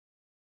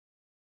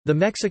The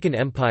Mexican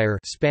Empire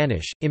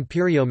Spanish,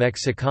 Imperio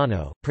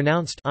Mexicano,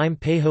 pronounced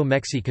Imperio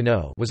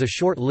Mexicano, was a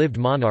short-lived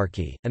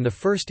monarchy, and the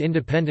first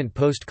independent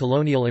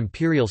post-colonial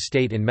imperial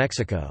state in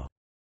Mexico.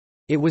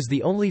 It was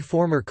the only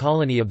former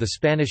colony of the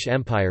Spanish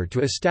Empire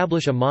to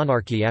establish a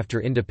monarchy after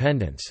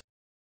independence.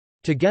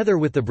 Together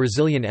with the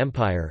Brazilian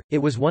Empire, it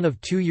was one of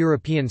two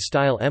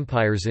European-style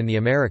empires in the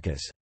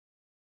Americas.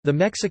 The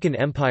Mexican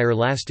Empire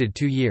lasted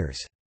 2 years.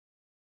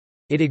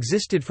 It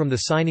existed from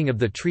the signing of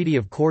the Treaty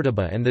of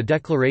Córdoba and the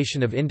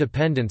declaration of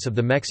independence of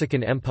the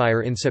Mexican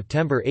Empire in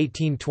September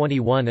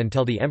 1821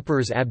 until the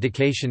emperor's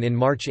abdication in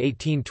March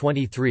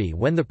 1823,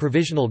 when the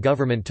provisional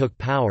government took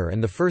power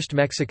and the First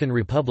Mexican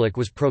Republic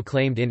was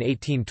proclaimed in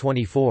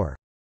 1824.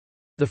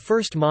 The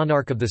first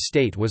monarch of the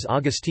state was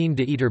Agustín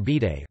de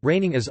Iturbide,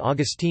 reigning as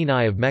Agustín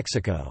I of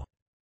Mexico.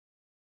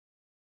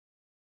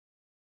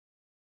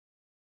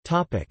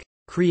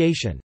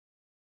 Creation.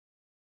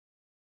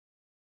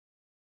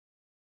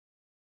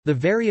 The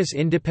various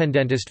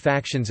independentist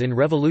factions in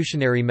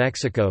revolutionary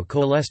Mexico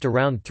coalesced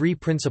around three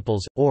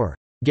principles, or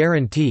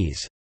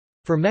guarantees,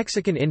 for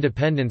Mexican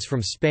independence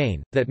from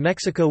Spain: that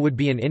Mexico would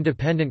be an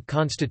independent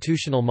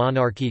constitutional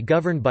monarchy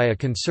governed by a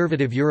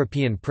conservative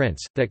European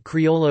prince, that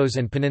criollos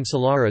and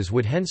peninsulares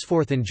would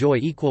henceforth enjoy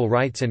equal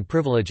rights and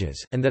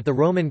privileges, and that the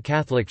Roman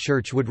Catholic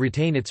Church would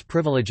retain its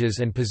privileges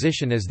and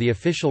position as the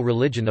official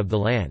religion of the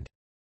land.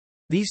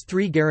 These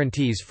three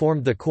guarantees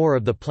formed the core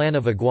of the Plan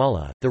of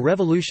Iguala, the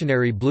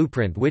revolutionary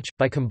blueprint which,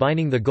 by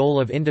combining the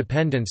goal of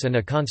independence and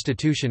a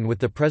constitution with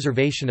the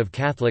preservation of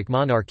Catholic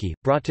monarchy,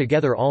 brought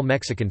together all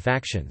Mexican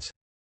factions.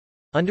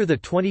 Under the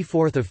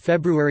 24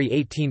 February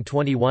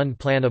 1821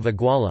 Plan of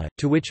Iguala,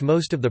 to which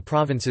most of the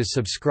provinces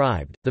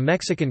subscribed, the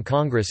Mexican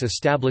Congress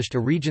established a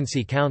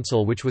Regency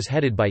Council which was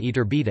headed by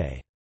Iturbide.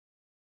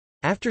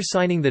 After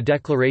signing the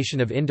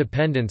Declaration of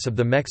Independence of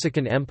the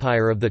Mexican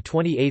Empire of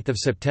 28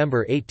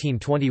 September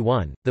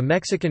 1821, the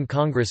Mexican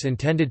Congress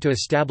intended to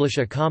establish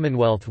a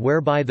commonwealth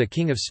whereby the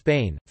King of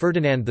Spain,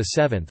 Ferdinand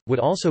VII, would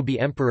also be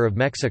Emperor of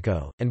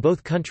Mexico, and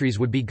both countries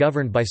would be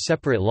governed by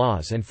separate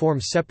laws and form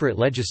separate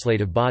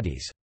legislative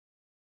bodies.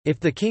 If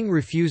the king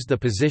refused the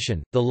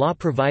position, the law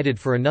provided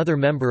for another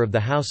member of the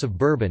House of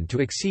Bourbon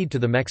to accede to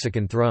the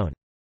Mexican throne.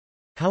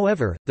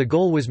 However, the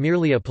goal was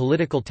merely a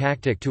political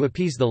tactic to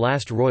appease the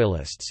last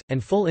royalists,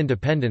 and full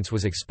independence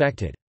was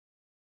expected.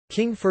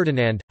 King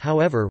Ferdinand,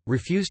 however,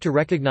 refused to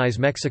recognize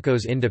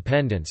Mexico's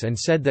independence and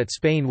said that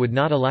Spain would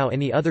not allow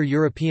any other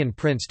European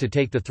prince to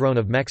take the throne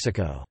of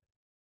Mexico.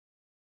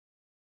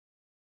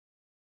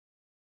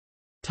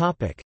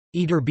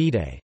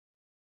 Iturbide.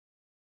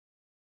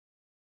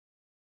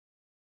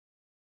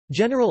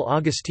 General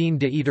Agustín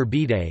de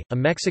Iturbide, a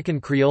Mexican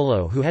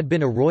criollo who had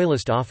been a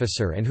royalist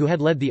officer and who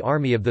had led the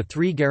army of the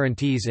Three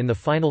Guarantees in the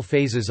final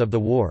phases of the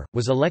war,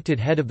 was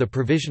elected head of the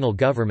provisional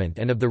government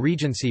and of the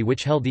regency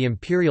which held the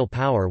imperial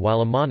power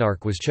while a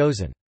monarch was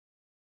chosen.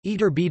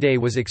 Iturbide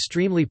was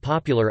extremely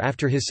popular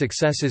after his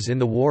successes in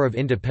the War of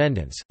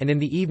Independence, and in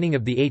the evening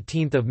of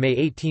 18 May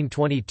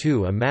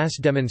 1822 a mass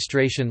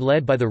demonstration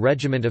led by the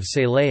regiment of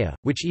Celaya,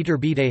 which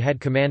Iturbide had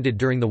commanded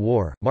during the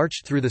war,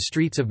 marched through the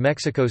streets of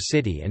Mexico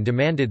City and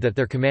demanded that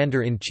their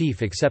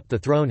commander-in-chief accept the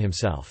throne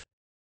himself.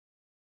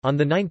 On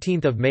 19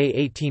 May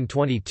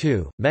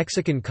 1822,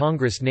 Mexican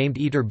Congress named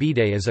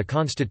Iturbide as a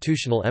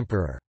constitutional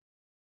emperor.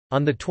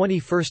 On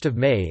 21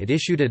 May it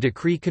issued a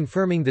decree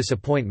confirming this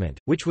appointment,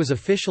 which was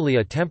officially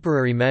a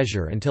temporary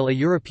measure until a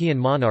European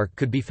monarch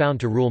could be found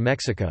to rule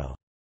Mexico.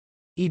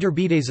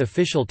 Iturbide's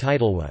official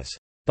title was,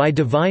 "By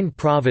divine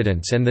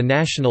providence and the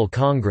National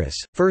Congress,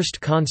 first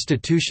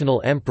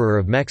constitutional emperor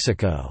of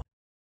Mexico."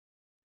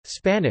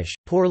 Spanish,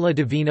 por la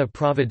divina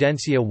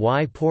providencia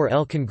y por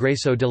el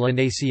Congreso de la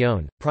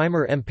Nación,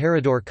 primer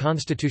emperador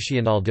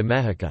constitucional de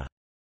México.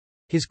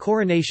 His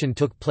coronation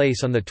took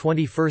place on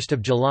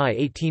 21 July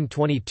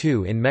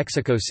 1822 in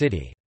Mexico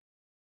City.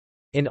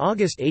 In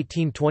August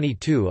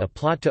 1822 a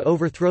plot to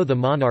overthrow the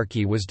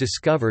monarchy was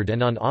discovered,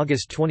 and on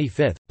August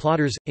 25,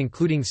 plotters,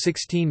 including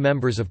 16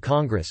 members of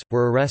Congress,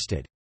 were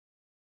arrested.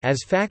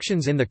 As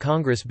factions in the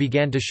Congress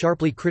began to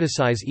sharply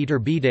criticize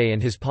Iturbide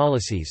and his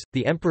policies,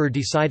 the emperor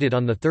decided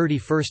on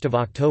 31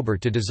 October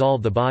to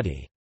dissolve the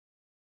body.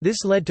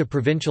 This led to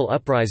provincial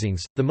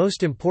uprisings, the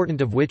most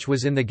important of which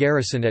was in the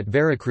garrison at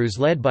Veracruz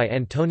led by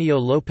Antonio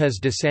López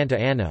de Santa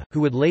Anna, who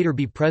would later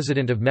be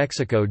President of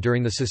Mexico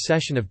during the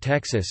secession of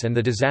Texas and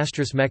the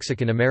disastrous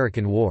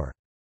Mexican-American War.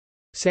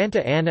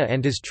 Santa Anna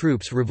and his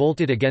troops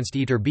revolted against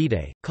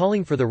Iturbide,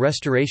 calling for the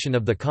restoration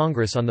of the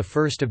Congress on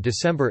 1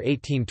 December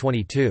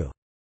 1822.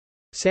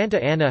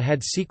 Santa Anna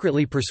had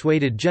secretly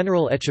persuaded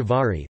General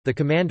Echevarri, the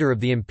commander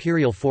of the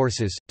imperial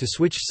forces, to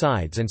switch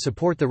sides and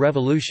support the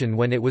revolution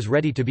when it was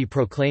ready to be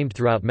proclaimed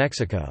throughout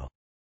Mexico.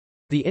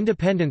 The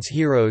independence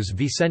heroes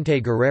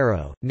Vicente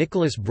Guerrero,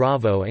 Nicolas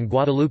Bravo and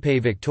Guadalupe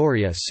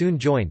Victoria soon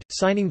joined,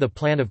 signing the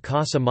Plan of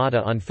Casa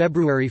Mata on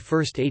February 1,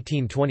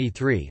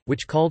 1823,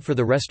 which called for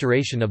the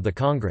restoration of the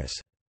Congress.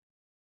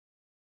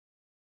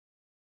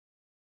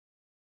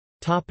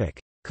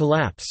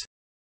 Collapse.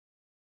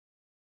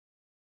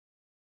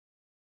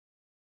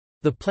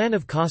 The Plan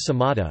of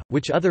Casamata,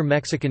 which other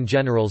Mexican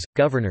generals,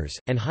 governors,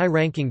 and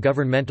high-ranking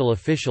governmental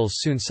officials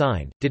soon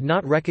signed, did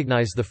not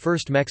recognize the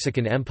First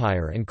Mexican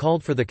Empire and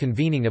called for the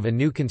convening of a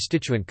new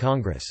constituent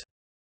Congress.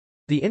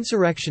 The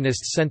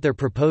insurrectionists sent their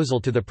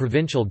proposal to the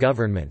provincial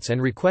governments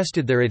and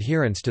requested their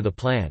adherence to the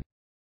plan.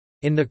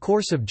 In the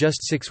course of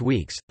just 6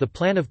 weeks, the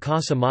Plan of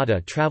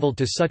Casamata traveled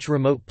to such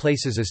remote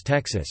places as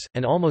Texas,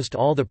 and almost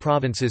all the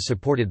provinces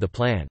supported the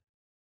plan.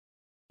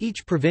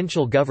 Each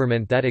provincial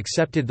government that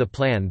accepted the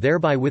plan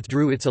thereby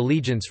withdrew its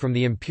allegiance from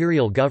the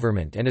imperial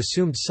government and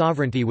assumed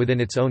sovereignty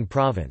within its own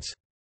province.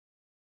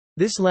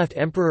 This left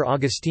Emperor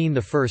Agustín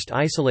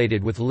I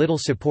isolated with little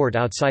support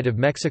outside of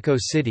Mexico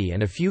City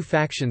and a few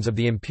factions of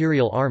the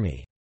imperial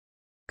army.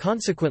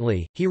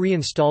 Consequently, he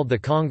reinstalled the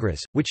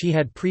Congress, which he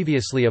had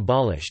previously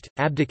abolished,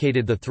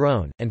 abdicated the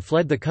throne, and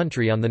fled the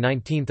country on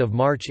 19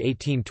 March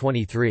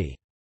 1823.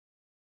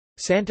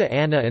 Santa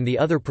Anna and the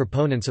other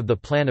proponents of the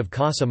Plan of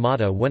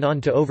Casamata went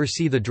on to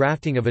oversee the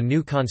drafting of a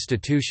new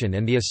constitution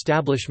and the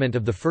establishment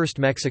of the First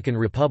Mexican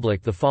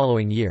Republic the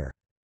following year.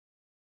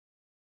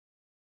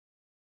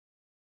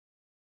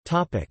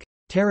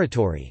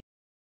 Territory.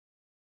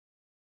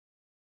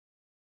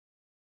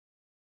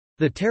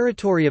 The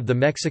territory of the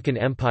Mexican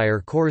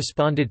Empire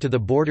corresponded to the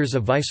borders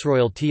of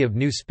Viceroyalty of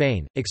New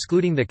Spain,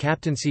 excluding the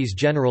Captaincies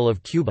General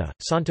of Cuba,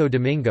 Santo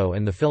Domingo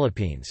and the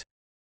Philippines.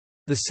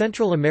 The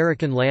Central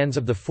American lands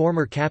of the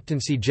former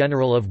Captaincy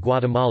General of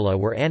Guatemala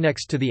were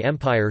annexed to the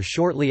empire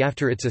shortly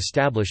after its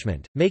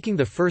establishment, making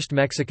the First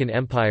Mexican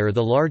Empire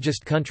the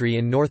largest country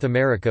in North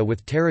America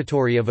with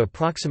territory of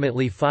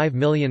approximately 5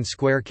 million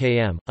square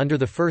km. Under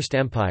the First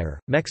Empire,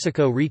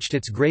 Mexico reached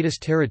its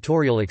greatest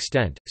territorial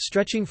extent,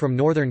 stretching from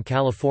northern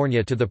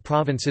California to the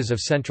provinces of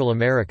Central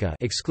America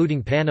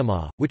excluding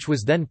Panama, which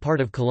was then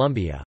part of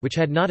Colombia, which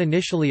had not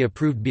initially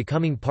approved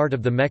becoming part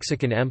of the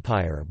Mexican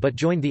Empire but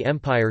joined the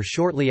empire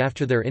shortly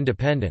after their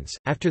independence.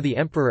 After the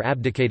emperor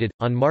abdicated,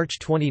 on March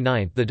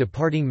 29 the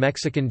departing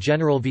Mexican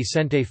General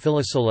Vicente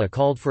Filasola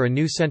called for a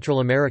new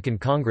Central American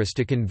Congress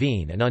to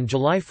convene, and on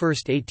July 1,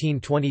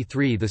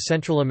 1823 the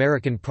Central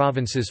American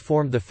provinces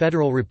formed the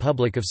Federal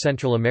Republic of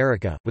Central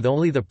America, with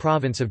only the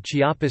province of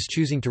Chiapas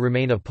choosing to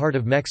remain a part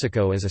of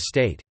Mexico as a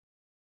state.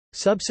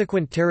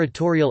 Subsequent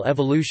territorial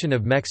evolution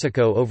of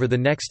Mexico over the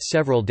next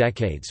several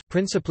decades,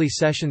 principally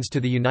cessions to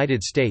the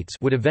United States,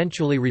 would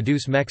eventually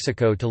reduce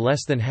Mexico to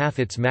less than half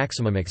its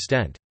maximum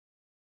extent.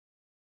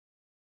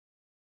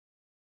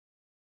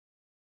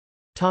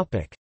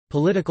 Topic: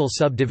 Political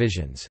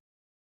subdivisions.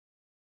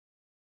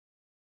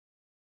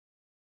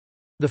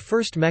 The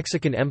First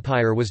Mexican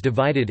Empire was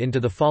divided into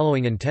the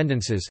following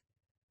intendances.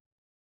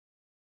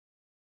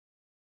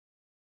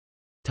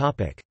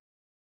 Topic: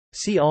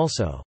 See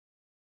also: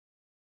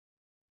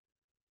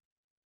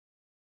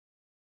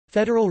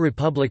 Federal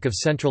Republic of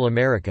Central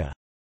America,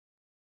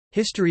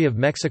 History of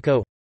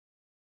Mexico,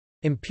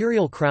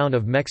 Imperial Crown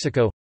of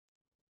Mexico,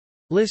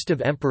 List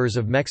of Emperors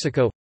of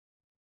Mexico,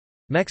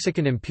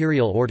 Mexican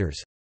Imperial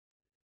Orders,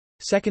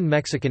 Second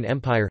Mexican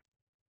Empire.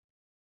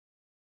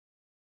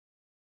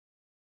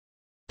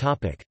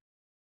 Topic.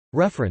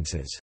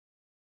 References.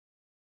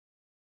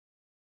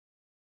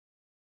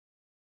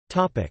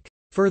 Topic.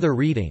 Further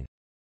reading.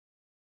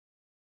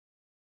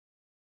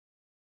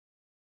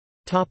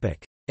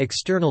 Topic.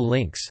 External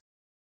links.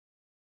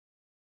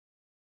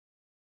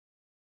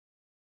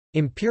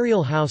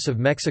 Imperial House of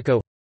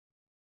Mexico,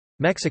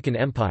 Mexican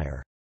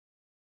Empire.